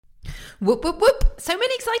Whoop, whoop, whoop. So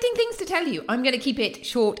many exciting things to tell you. I'm going to keep it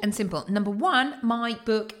short and simple. Number one, my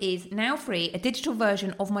book is now free, a digital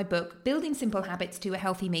version of my book, Building Simple Habits to a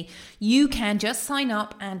Healthy Me. You can just sign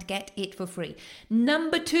up and get it for free.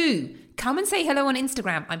 Number two, come and say hello on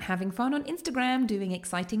Instagram. I'm having fun on Instagram doing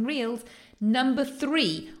exciting reels. Number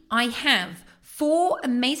three, I have 4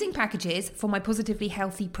 amazing packages for my Positively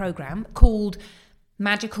Healthy program called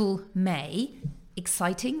Magical May.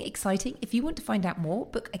 Exciting. If you want to find out more,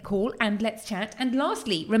 book a call and let's chat. And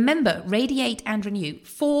lastly, remember, Radiate and Renew.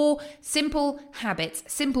 4 simple habits,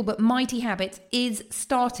 simple but mighty habits, is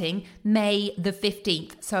starting May the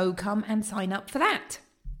 15th. So come and sign up for that.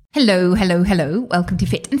 Hello. Welcome to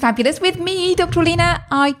Fit and Fabulous with me, Dr. Lena.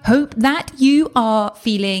 I hope that you are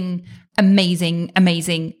feeling amazing.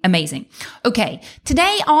 Okay,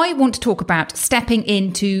 today I want to talk about stepping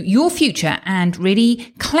into your future and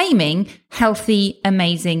really claiming healthy,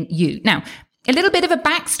 amazing you. Now, a little bit of a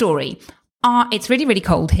backstory. It's really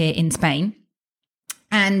cold here in Spain.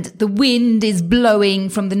 And the wind is blowing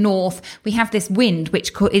from the north. We have this wind,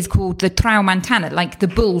 which is called the Tramontana, like the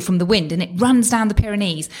bull from the wind, and it runs down the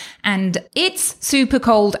Pyrenees. And it's super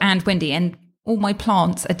cold and windy, and all my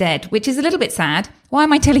plants are dead, which is a little bit sad. Why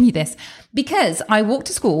am I telling you this? Because I walked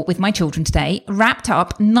to school with my children today, wrapped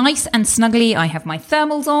up nice and snugly. I have my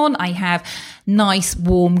thermals on. I have nice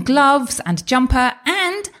warm gloves and jumper,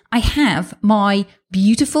 and I have my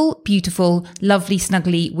beautiful, lovely,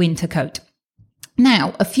 snuggly winter coat.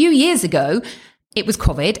 Now, a few years ago, it was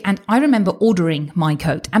COVID, and I remember ordering my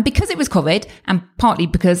coat. And because it was COVID, and partly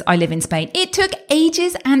because I live in Spain, it took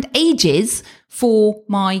ages and ages for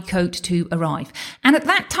my coat to arrive. And at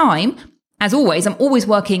that time, as always, I'm always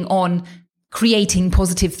working on creating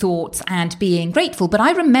positive thoughts and being grateful. But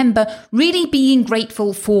I remember really being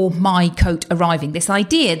grateful for my coat arriving, this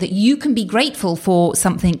idea that you can be grateful for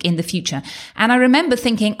something in the future. And I remember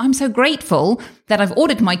thinking, I'm so grateful that I've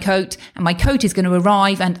ordered my coat and my coat is going to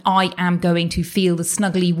arrive and I am going to feel the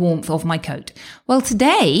snuggly warmth of my coat. Well,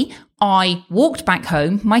 today I walked back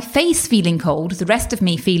home, my face feeling cold, the rest of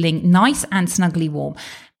me feeling nice and snuggly warm.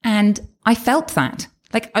 And I felt that.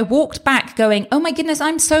 Like I walked back going, oh my goodness,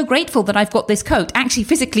 I'm so grateful that I've got this coat actually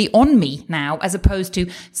physically on me now, as opposed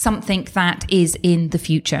to something that is in the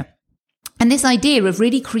future. And this idea of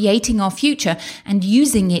really creating our future and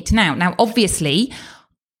using it now. Now, obviously,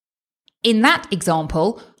 in that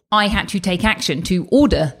example, I had to take action to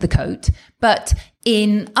order the coat. But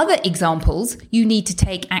in other examples, you need to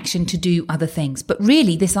take action to do other things. But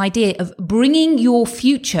really, this idea of bringing your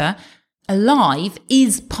future alive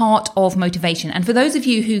is part of motivation. And for those of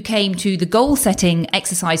you who came to the goal setting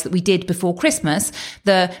exercise that we did before Christmas,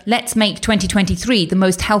 the Let's Make 2023 the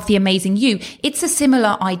most healthy, amazing you, it's a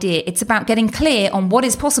similar idea. It's about getting clear on what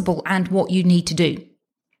is possible and what you need to do.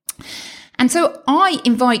 And so I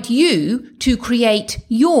invite you to create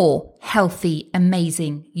your healthy,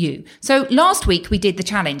 amazing you. So last week we did the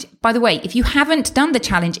challenge. By the way, if you haven't done the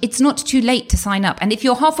challenge, it's not too late to sign up. And if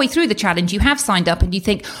you're halfway through the challenge, you have signed up and you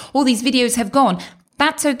think all these videos have gone,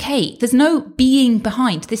 that's okay. There's no being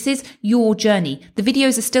behind. This is your journey. The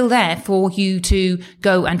videos are still there for you to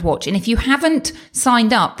go and watch. And if you haven't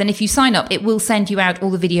signed up, then if you sign up, it will send you out all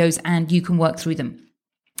the videos and you can work through them.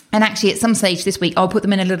 And actually, at some stage this week, I'll put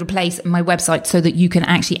them in a little place on my website so that you can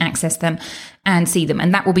actually access them and see them.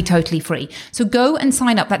 And that will be totally free. So go and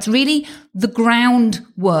sign up. That's really the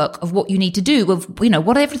groundwork of what you need to do, of,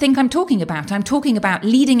 what everything I'm talking about. I'm talking about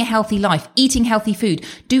leading a healthy life, eating healthy food,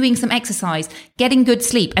 doing some exercise, getting good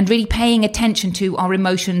sleep, and really paying attention to our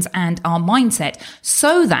emotions and our mindset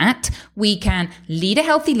so that we can lead a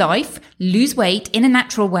healthy life, lose weight in a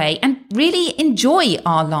natural way, and really enjoy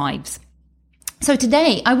our lives. So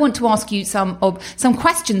today I want to ask you some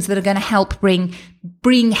questions that are going to help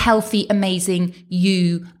bring healthy, amazing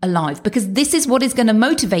you alive, because this is what is going to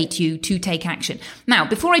motivate you to take action. Now,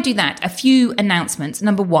 before I do that, a few announcements.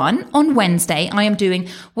 Number one, on Wednesday, I am doing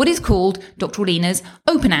what is called Dr. Lena's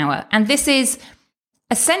Open Hour. And this is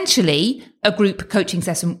essentially a group coaching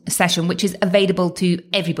session, which is available to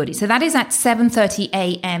everybody. So that is at 7:30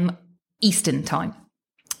 a.m. Eastern time.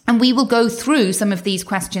 And we will go through some of these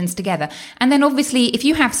questions together. And then obviously, if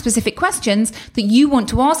you have specific questions that you want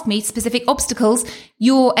to ask me, specific obstacles,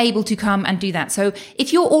 you're able to come and do that. So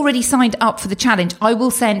if you're already signed up for the challenge, I will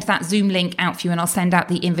send that Zoom link out for you and I'll send out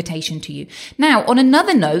the invitation to you. Now, on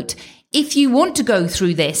another note, if you want to go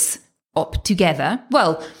through this up together,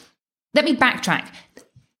 well, let me backtrack.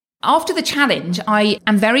 After the challenge, I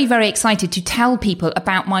am very, very excited to tell people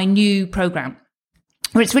about my new program.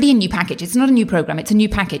 Or it's really a new package. It's not a new program. It's a new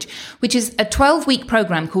package, which is a 12-week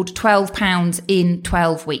program called £12 in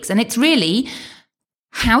 12 weeks. And it's really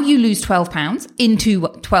how you lose 12 pounds into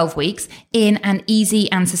 12 weeks in an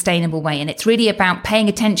easy and sustainable way. And it's really about paying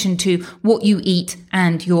attention to what you eat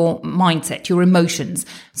and your mindset, your emotions.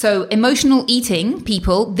 So emotional eating,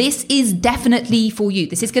 people, this is definitely for you.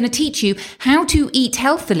 This is going to teach you how to eat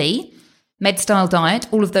healthily, med-style diet,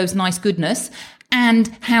 all of those nice goodness,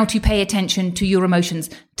 and how to pay attention to your emotions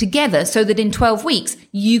together so that in 12 weeks,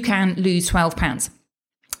 you can lose 12 pounds.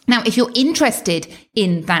 Now, if you're interested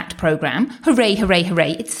in that program, hooray, hooray,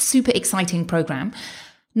 hooray. It's a super exciting program.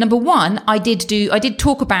 Number one, I did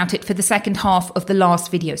talk about it for the second half of the last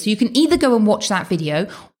video. So you can either go and watch that video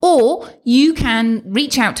or you can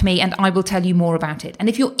reach out to me and I will tell you more about it. And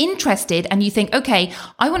if you're interested and you think, okay,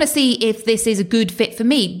 I want to see if this is a good fit for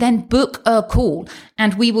me, then book a call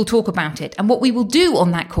and we will talk about it. And what we will do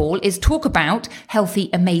on that call is talk about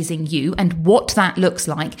Healthy Amazing You and what that looks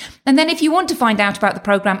like. And then if you want to find out about the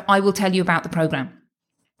program, I will tell you about the program.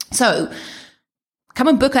 So come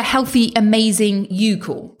and book a Healthy Amazing You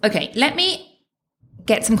call. Okay, let me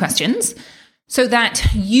get some questions so that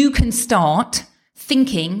you can start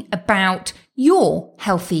thinking about your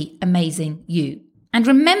healthy, amazing you. And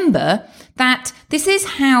remember that this is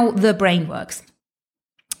how the brain works.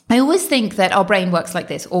 I always think that our brain works like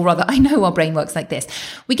this, or rather, I know our brain works like this.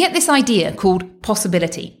 We get this idea called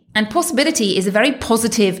possibility. And possibility is a very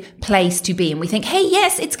positive place to be. And we think, hey,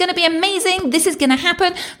 yes, it's going to be amazing. This is going to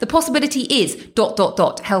happen. The possibility is ...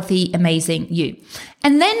 healthy, amazing you.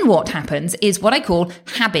 And then what happens is what I call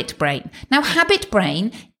habit brain. Now, habit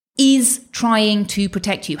brain is trying to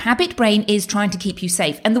protect you. Habit brain is trying to keep you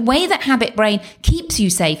safe. And the way that habit brain keeps you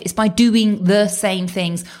safe is by doing the same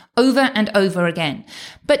things over and over again.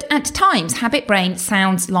 But at times, habit brain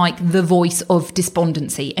sounds like the voice of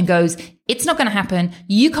despondency and goes, it's not going to happen.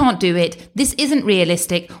 You can't do it. This isn't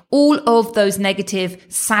realistic. All of those negative,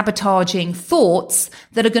 sabotaging thoughts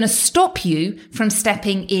that are going to stop you from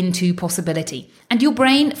stepping into possibility. And your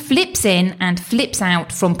brain flips in and flips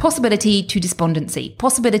out from possibility to despondency,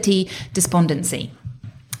 possibility, despondency.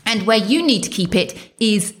 And where you need to keep it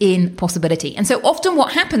is in possibility. And so often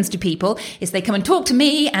what happens to people is they come and talk to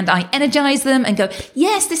me and I energize them and go,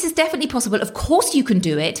 yes, this is definitely possible. Of course you can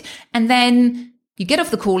do it. And then you get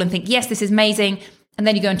off the call and think, yes, this is amazing. And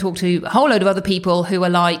then you go and talk to a whole load of other people who are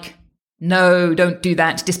like, no, don't do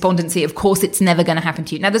that. Despondency. Of course, it's never going to happen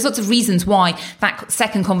to you. Now, there's lots of reasons why that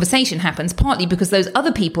second conversation happens, partly because those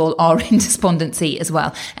other people are in despondency as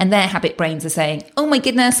well. And their habit brains are saying, oh my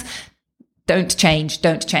goodness, don't change,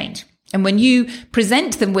 don't change. And when you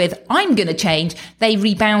present them with, I'm going to change, they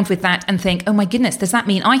rebound with that and think, oh my goodness, does that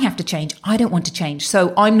mean I have to change? I don't want to change.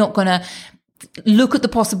 So I'm not going to look at the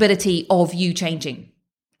possibility of you changing.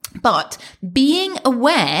 But being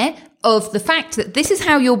aware of the fact that this is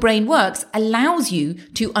how your brain works allows you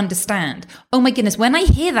to understand, oh my goodness, when I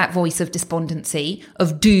hear that voice of despondency,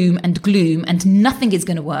 of doom and gloom, and nothing is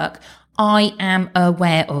going to work, I am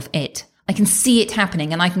aware of it. I can see it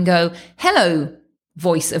happening and I can go, hello,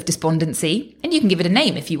 voice of despondency. And you can give it a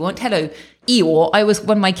name if you want. Hello, Eeyore.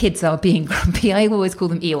 When my kids are being grumpy, I always call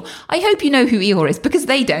them Eeyore. I hope you know who Eeyore is because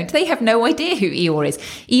they don't. They have no idea who Eeyore is.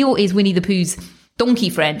 Eeyore is Winnie the Pooh's donkey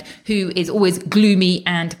friend who is always gloomy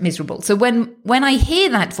and miserable. So when I hear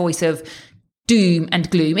that voice of doom and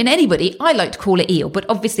gloom in anybody, I like to call it Eeyore. But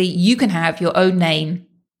obviously you can have your own name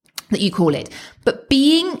that you call it. But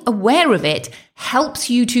being aware of it helps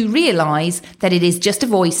you to realize that it is just a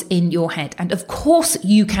voice in your head. And of course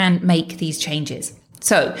you can make these changes.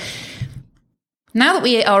 So now that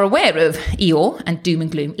we are aware of Eeyore and doom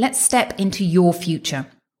and gloom, let's step into your future.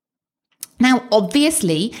 Now,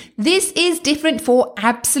 obviously, this is different for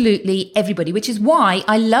absolutely everybody, which is why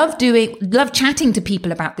I love chatting to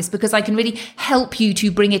people about this, because I can really help you to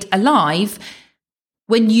bring it alive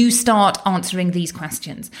when you start answering these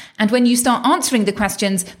questions. And when you start answering the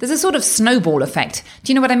questions, there's a sort of snowball effect.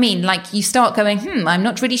 Do you know what I mean? Like you start going, I'm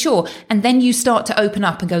not really sure. And then you start to open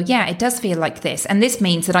up and go, yeah, it does feel like this. And this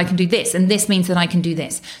means that I can do this. And this means that I can do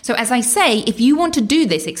this. So as I say, if you want to do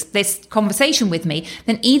this conversation with me,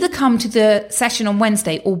 then either come to the session on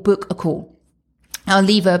Wednesday or book a call. I'll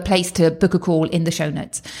leave a place to book a call in the show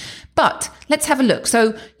notes. But let's have a look.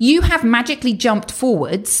 So you have magically jumped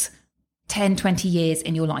forwards 10, 20 years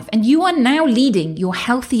in your life, and you are now leading your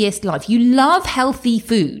healthiest life. You love healthy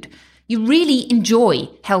food. You really enjoy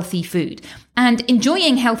healthy food. And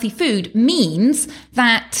enjoying healthy food means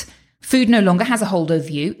that food no longer has a hold over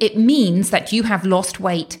you. It means that you have lost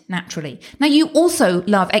weight naturally. Now, you also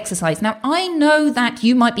love exercise. Now, I know that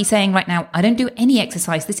you might be saying right now, I don't do any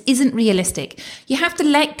exercise. This isn't realistic. You have to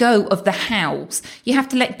let go of the hows. You have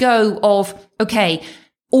to let go of, okay,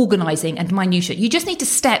 organizing and minutiae. You just need to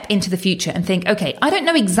step into the future and think, okay, I don't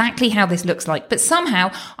know exactly how this looks like, but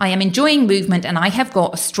somehow I am enjoying movement and I have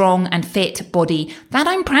got a strong and fit body that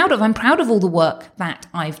I'm proud of. I'm proud of all the work that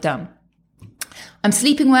I've done. I'm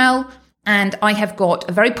sleeping well and I have got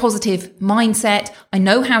a very positive mindset. I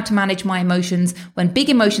know how to manage my emotions. When big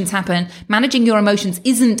emotions happen, managing your emotions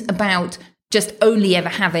isn't about just only ever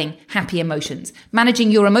having happy emotions.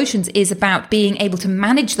 Managing your emotions is about being able to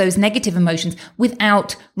manage those negative emotions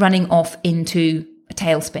without running off into a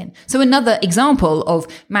tailspin. So another example of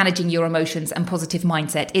managing your emotions and positive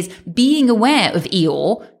mindset is being aware of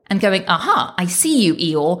Eeyore and going, aha, I see you,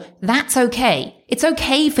 Eeyore. That's okay. It's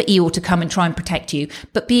okay for Eeyore to come and try and protect you,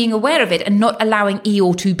 but being aware of it and not allowing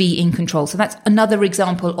Eeyore to be in control. So that's another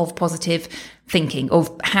example of positive thinking,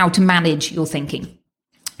 of how to manage your thinking.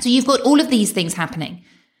 So you've got all of these things happening.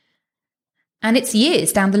 And it's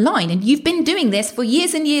years down the line. And you've been doing this for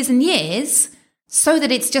years and years and years so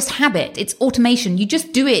that it's just habit. It's automation. You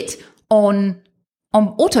just do it on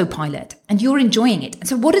autopilot and you're enjoying it. And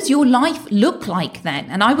so what does your life look like then?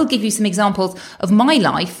 And I will give you some examples of my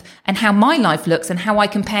life and how my life looks and how I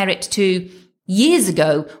compare it to years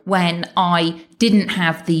ago when I didn't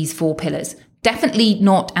have these 4 pillars. Definitely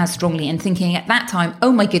not as strongly, and thinking at that time,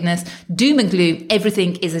 oh my goodness, doom and gloom,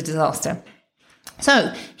 everything is a disaster.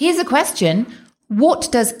 So here's a question.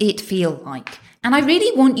 What does it feel like? And I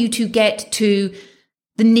really want you to get to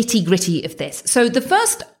the nitty gritty of this. So the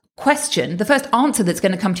first question, the first answer that's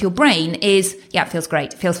going to come to your brain is, yeah, it feels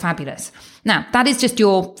great. It feels fabulous. Now, that is just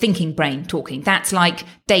your thinking brain talking. That's like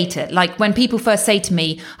data. Like when people first say to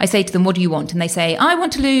me, I say to them, what do you want? And they say, I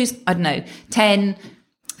want to lose, I don't know, 10,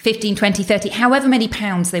 15, 20, 30, however many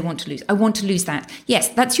pounds they want to lose. I want to lose that. Yes,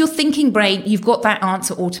 that's your thinking brain. You've got that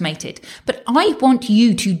answer automated. But I want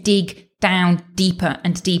you to dig down deeper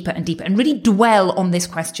and deeper and deeper and really dwell on this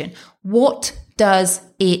question. What does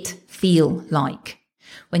it feel like?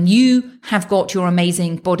 When you have got your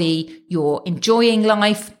amazing body, you're enjoying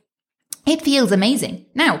life, it feels amazing.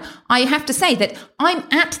 Now, I have to say that I'm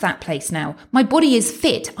at that place now. My body is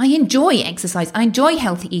fit. I enjoy exercise. I enjoy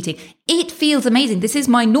healthy eating. It feels amazing. This is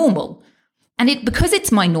my normal. And because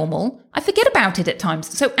it's my normal, I forget about it at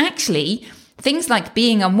times. So actually, things like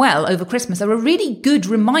being unwell over Christmas are a really good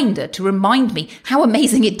reminder to remind me how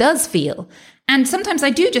amazing it does feel. And sometimes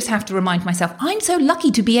I do just have to remind myself, I'm so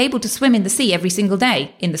lucky to be able to swim in the sea every single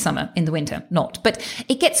day in the summer, in the winter, not. But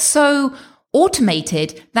it gets so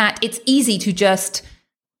automated that it's easy to just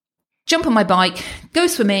jump on my bike, go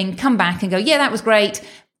swimming, come back and go, yeah, that was great.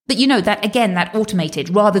 But you know that, again, that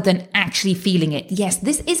automated rather than actually feeling it. Yes,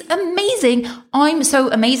 this is amazing. I'm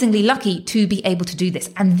so amazingly lucky to be able to do this.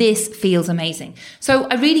 And this feels amazing. So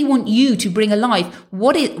I really want you to bring alive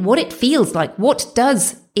what it feels like. What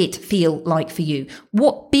does it feel like for you?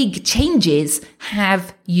 What big changes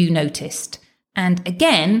have you noticed? And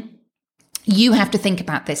again, you have to think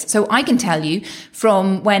about this. So I can tell you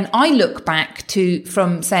from when I look back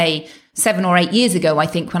from say 7 or 8 years ago, I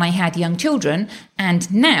think, when I had young children,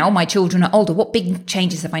 and now my children are older, what big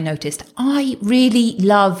changes have I noticed? I really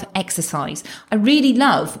love exercise. I really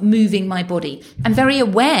love moving my body. I'm very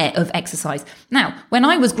aware of exercise. Now, when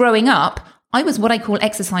I was growing up, I was what I call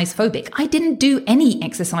exercise phobic. I didn't do any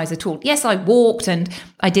exercise at all. Yes, I walked and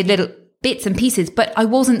I did little bits and pieces, but I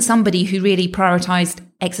wasn't somebody who really prioritized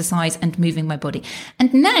exercise and moving my body.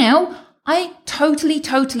 And now I totally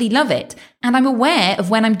love it. And I'm aware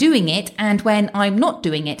of when I'm doing it and when I'm not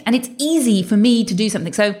doing it. And it's easy for me to do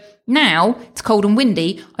something. So now it's cold and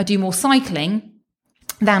windy. I do more cycling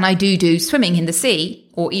than I do swimming in the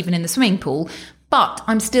sea or even in the swimming pool, but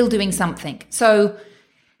I'm still doing something. So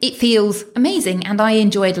it feels amazing and I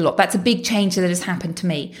enjoy it a lot. That's a big change that has happened to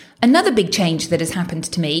me. Another big change that has happened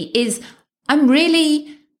to me is I'm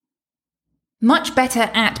really much better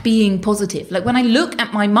at being positive. Like when I look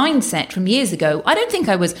at my mindset from years ago, I don't think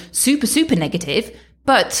I was super negative,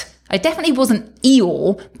 but I definitely wasn't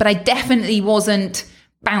Eeyore, but I definitely wasn't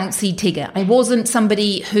bouncy Tigger. I wasn't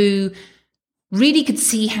somebody who really could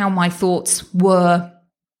see how my thoughts were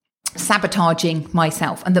sabotaging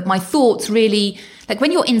myself, and that my thoughts really, like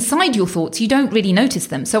when you're inside your thoughts, you don't really notice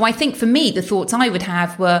them. So I think for me, the thoughts I would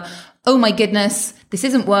have were, oh my goodness, this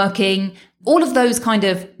isn't working. All of those kind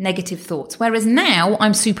of negative thoughts. Whereas now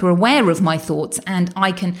I'm super aware of my thoughts and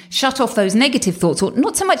I can shut off those negative thoughts, or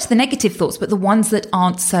not so much the negative thoughts, but the ones that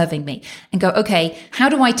aren't serving me, and go, okay, how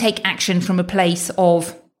do I take action from a place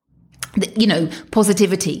of,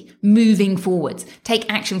 positivity, moving forwards,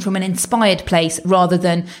 take action from an inspired place rather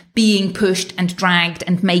than being pushed and dragged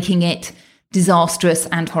and making it disastrous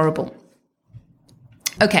and horrible.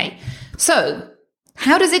 Okay, so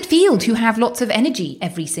how does it feel to have lots of energy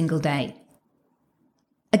every single day?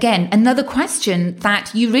 again, another question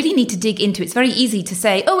that you really need to dig into. It's very easy to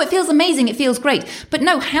say, oh, it feels amazing, it feels great. But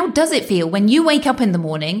no, how does it feel when you wake up in the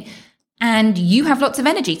morning and you have lots of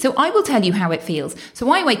energy? So I will tell you how it feels. So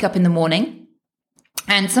I wake up in the morning,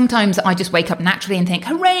 and sometimes I just wake up naturally and think,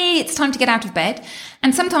 hooray, it's time to get out of bed.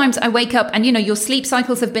 And sometimes I wake up and, your sleep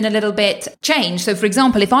cycles have been a little bit changed. So for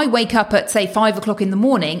example, if I wake up at say 5 o'clock in the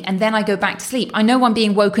morning and then I go back to sleep, I know I'm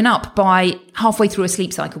being woken up by halfway through a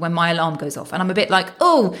sleep cycle when my alarm goes off. And I'm a bit like,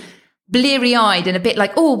 oh, bleary eyed and a bit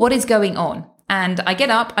like, oh, what is going on? And I get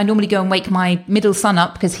up. I normally go and wake my middle son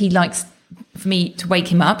up because he likes for me to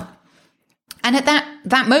wake him up. And at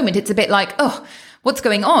that moment, it's a bit like, oh, what's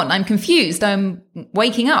going on? I'm confused. I'm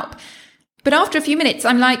waking up. But after a few minutes,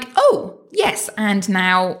 I'm like, oh, yes. And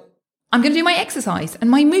now I'm going to do my exercise and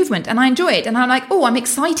my movement and I enjoy it. And I'm like, oh, I'm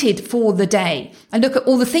excited for the day. I look at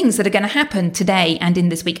all the things that are going to happen today and in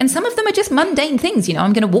this week. And some of them are just mundane things.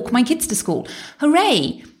 I'm going to walk my kids to school.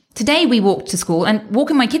 Hooray. Today we walked to school, and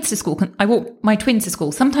walking my kids to school, I walk my twins to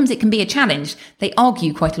school. Sometimes it can be a challenge. They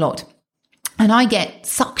argue quite a lot. And I get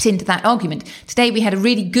sucked into that argument. Today we had a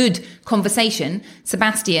really good conversation.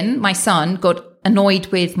 Sebastian, my son, got annoyed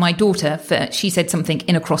with my daughter for she said something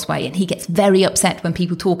in a cross way, and he gets very upset when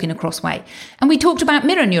people talk in a cross way. And we talked about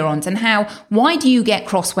mirror neurons and why do you get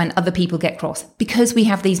cross when other people get cross? Because we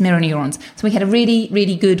have these mirror neurons. So we had a really,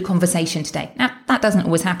 really good conversation today. Now, that doesn't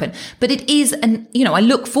always happen, but it is, I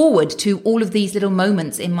look forward to all of these little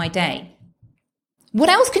moments in my day. What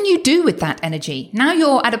else can you do with that energy? Now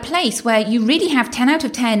you're at a place where you really have 10 out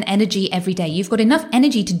of 10 energy every day. You've got enough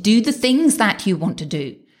energy to do the things that you want to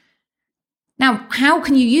do. Now, how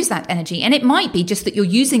can you use that energy? And it might be just that you're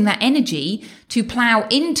using that energy to plow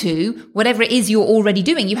into whatever it is you're already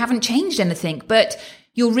doing. You haven't changed anything, but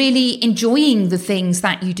you're really enjoying the things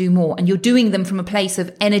that you do more, and you're doing them from a place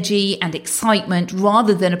of energy and excitement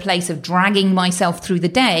rather than a place of dragging myself through the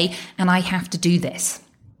day and I have to do this.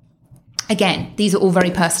 Again, these are all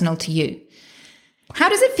very personal to you. How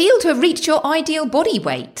does it feel to have reached your ideal body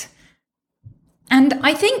weight? And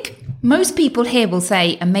I think most people here will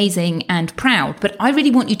say amazing and proud, but I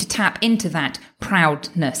really want you to tap into that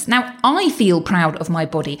proudness. Now, I feel proud of my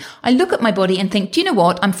body. I look at my body and think, do you know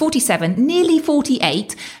what? I'm 47, nearly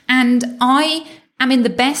 48, and I am in the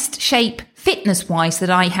best shape fitness-wise that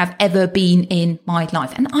I have ever been in my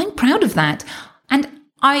life. And I'm proud of that. And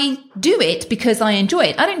I do it because I enjoy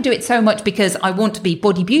it. I don't do it so much because I want to be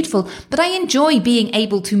body beautiful, but I enjoy being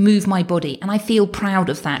able to move my body, and I feel proud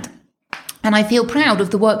of that. And I feel proud of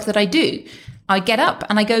the work that I do. I get up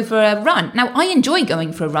and I go for a run. Now, I enjoy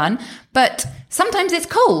going for a run, but sometimes it's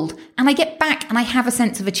cold and I get back and I have a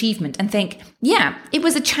sense of achievement and think, yeah, it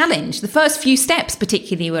was a challenge. The first few steps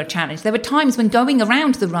particularly were a challenge. There were times when going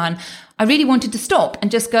around the run, I really wanted to stop and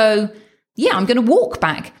just go, yeah, I'm going to walk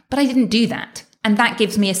back, but I didn't do that. And that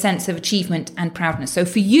gives me a sense of achievement and proudness. So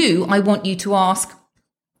for you, I want you to ask,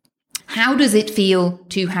 how does it feel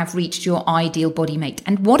to have reached your ideal body weight?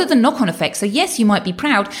 And what are the knock-on effects? So yes, you might be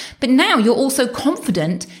proud, but now you're also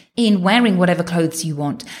confident in wearing whatever clothes you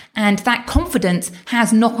want. And that confidence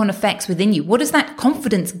has knock-on effects within you. What does that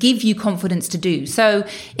confidence give you confidence to do? So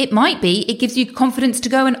it might be, it gives you confidence to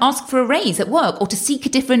go and ask for a raise at work, or to seek a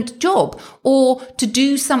different job, or to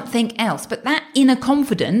do something else. But that inner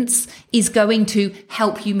confidence is going to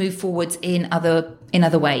help you move forwards in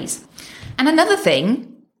other ways. And another thing,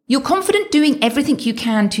 you're confident doing everything you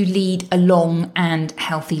can to lead a long and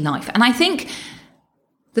healthy life. And I think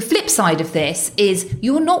the flip side of this is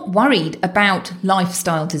you're not worried about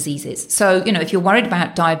lifestyle diseases. So, if you're worried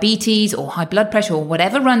about diabetes or high blood pressure or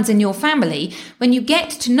whatever runs in your family, when you get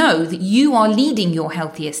to know that you are leading your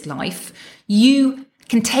healthiest life, you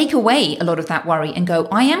can take away a lot of that worry and go,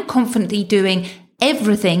 I am confidently doing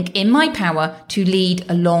everything in my power to lead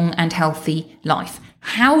a long and healthy life.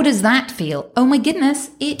 How does that feel? Oh my goodness,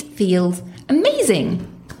 it feels amazing.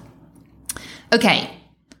 Okay,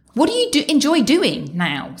 what do you enjoy doing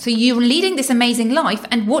now? So you're leading this amazing life,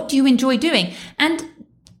 and what do you enjoy doing? And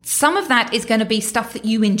some of that is going to be stuff that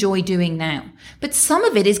you enjoy doing now, but some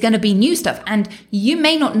of it is going to be new stuff, and you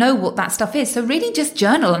may not know what that stuff is. So really just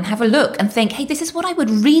journal and have a look and think, hey, this is what I would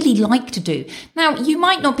really like to do. Now, you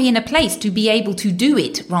might not be in a place to be able to do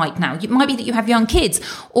it right now. It might be that you have young kids,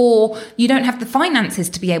 or you don't have the finances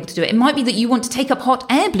to be able to do it. It might be that you want to take up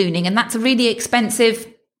hot air ballooning, and that's a really expensive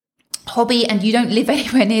hobby and you don't live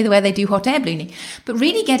anywhere near where they do hot air ballooning. But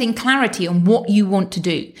really getting clarity on what you want to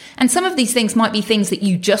do. And some of these things might be things that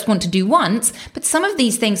you just want to do once, but some of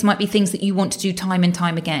these things might be things that you want to do time and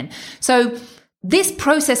time again. So this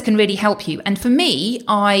process can really help you. And for me,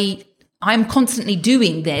 I I'm constantly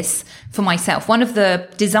doing this for myself. One of the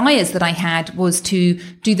desires that I had was to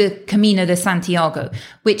do the Camino de Santiago,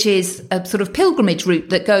 which is a sort of pilgrimage route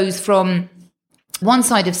that goes from one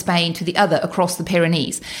side of Spain to the other across the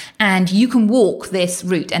Pyrenees. And you can walk this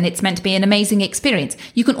route and it's meant to be an amazing experience.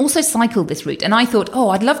 You can also cycle this route. And I thought,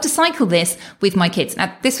 I'd love to cycle this with my kids.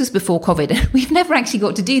 Now, this was before COVID. We've never actually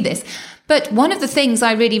got to do this. But one of the things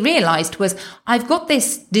I really realized was I've got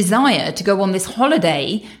this desire to go on this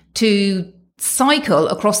holiday to cycle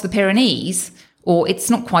across the Pyrenees. Or it's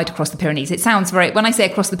not quite across the Pyrenees. It sounds when I say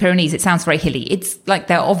across the Pyrenees, it sounds very hilly. It's like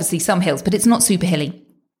there are obviously some hills, but it's not super hilly.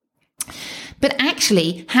 But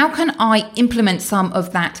actually, how can I implement some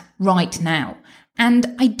of that right now?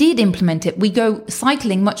 And I did implement it. We go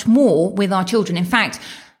cycling much more with our children. In fact,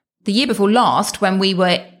 the year before last, when we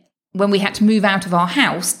had to move out of our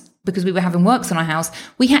house because we were having works on our house,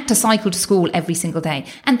 we had to cycle to school every single day.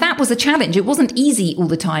 And that was a challenge. It wasn't easy all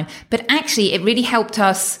the time, but actually it really helped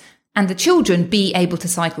us and the children be able to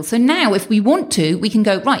cycle. So now if we want to, we can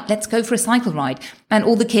go, right, let's go for a cycle ride. And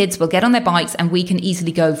all the kids will get on their bikes and we can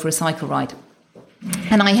easily go for a cycle ride.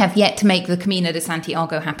 And I have yet to make the Camino de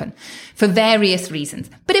Santiago happen for various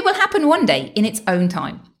reasons. But it will happen one day in its own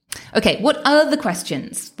time. Okay, what are the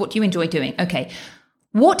questions? What do you enjoy doing? Okay,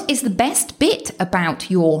 what is the best bit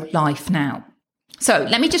about your life now? So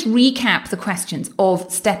let me just recap the questions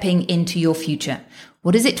of stepping into your future.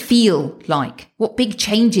 What does it feel like? What big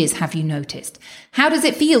changes have you noticed? How does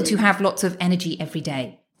it feel to have lots of energy every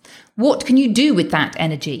day? What can you do with that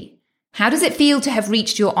energy? How does it feel to have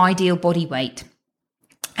reached your ideal body weight?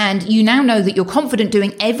 And you now know that you're confident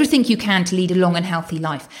doing everything you can to lead a long and healthy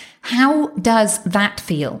life. How does that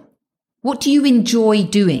feel? What do you enjoy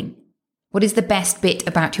doing? What is the best bit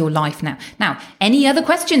about your life now? Now, any other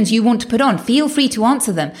questions you want to put on, feel free to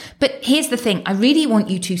answer them. But here's the thing. I really want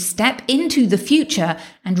you to step into the future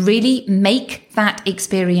and really make that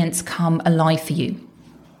experience come alive for you.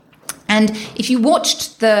 And if you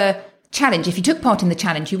watched the challenge, if you took part in the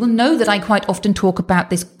challenge, you will know that I quite often talk about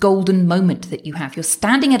this golden moment that you have. You're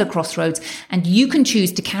standing at a crossroads and you can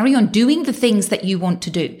choose to carry on doing the things that you want to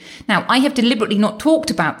do. Now, I have deliberately not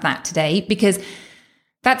talked about that today because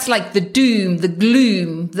that's like the doom, the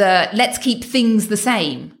gloom, the let's keep things the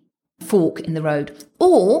same fork in the road.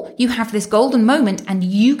 Or you have this golden moment and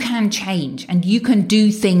you can change and you can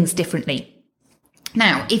do things differently.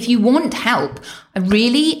 Now, if you want help, I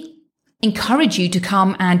really encourage you to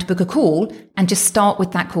come and book a call and just start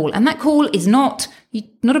with that call. And that call is you're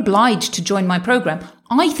not obliged to join my program.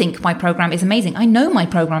 I think my program is amazing. I know my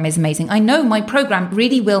program is amazing. I know my program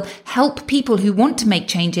really will help people who want to make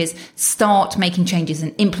changes start making changes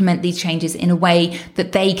and implement these changes in a way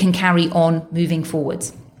that they can carry on moving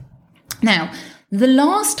forwards. Now, the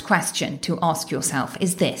last question to ask yourself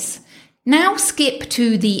is this. Now skip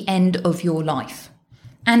to the end of your life.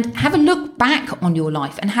 And have a look back on your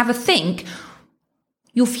life and have a think,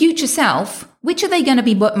 your future self, which are they going to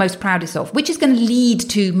be most proudest of? Which is going to lead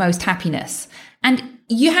to most happiness? And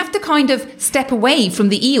you have to kind of step away from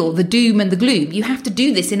the eel, the doom and the gloom. You have to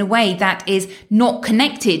do this in a way that is not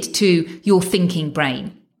connected to your thinking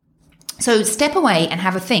brain. So step away and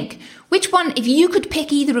have a think. Which one, if you could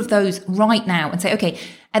pick either of those right now and say, okay,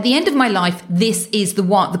 at the end of my life, this is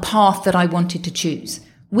the path that I wanted to choose.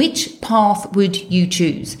 Which path would you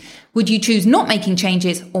choose? Would you choose not making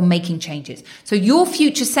changes or making changes? So your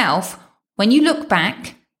future self, when you look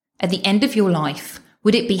back at the end of your life,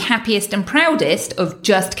 would it be happiest and proudest of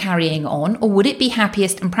just carrying on? Or would it be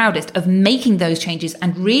happiest and proudest of making those changes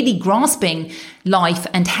and really grasping life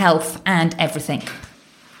and health and everything?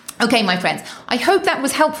 Okay, my friends, I hope that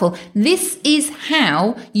was helpful. This is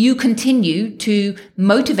how you continue to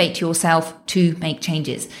motivate yourself to make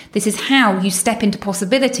changes. This is how you step into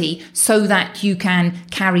possibility so that you can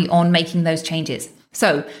carry on making those changes.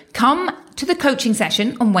 So come to the coaching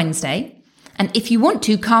session on Wednesday. And if you want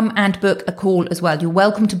to, come and book a call as well. You're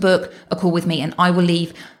welcome to book a call with me and I will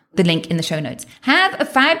leave the link in the show notes. Have a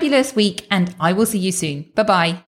fabulous week and I will see you soon. Bye-bye.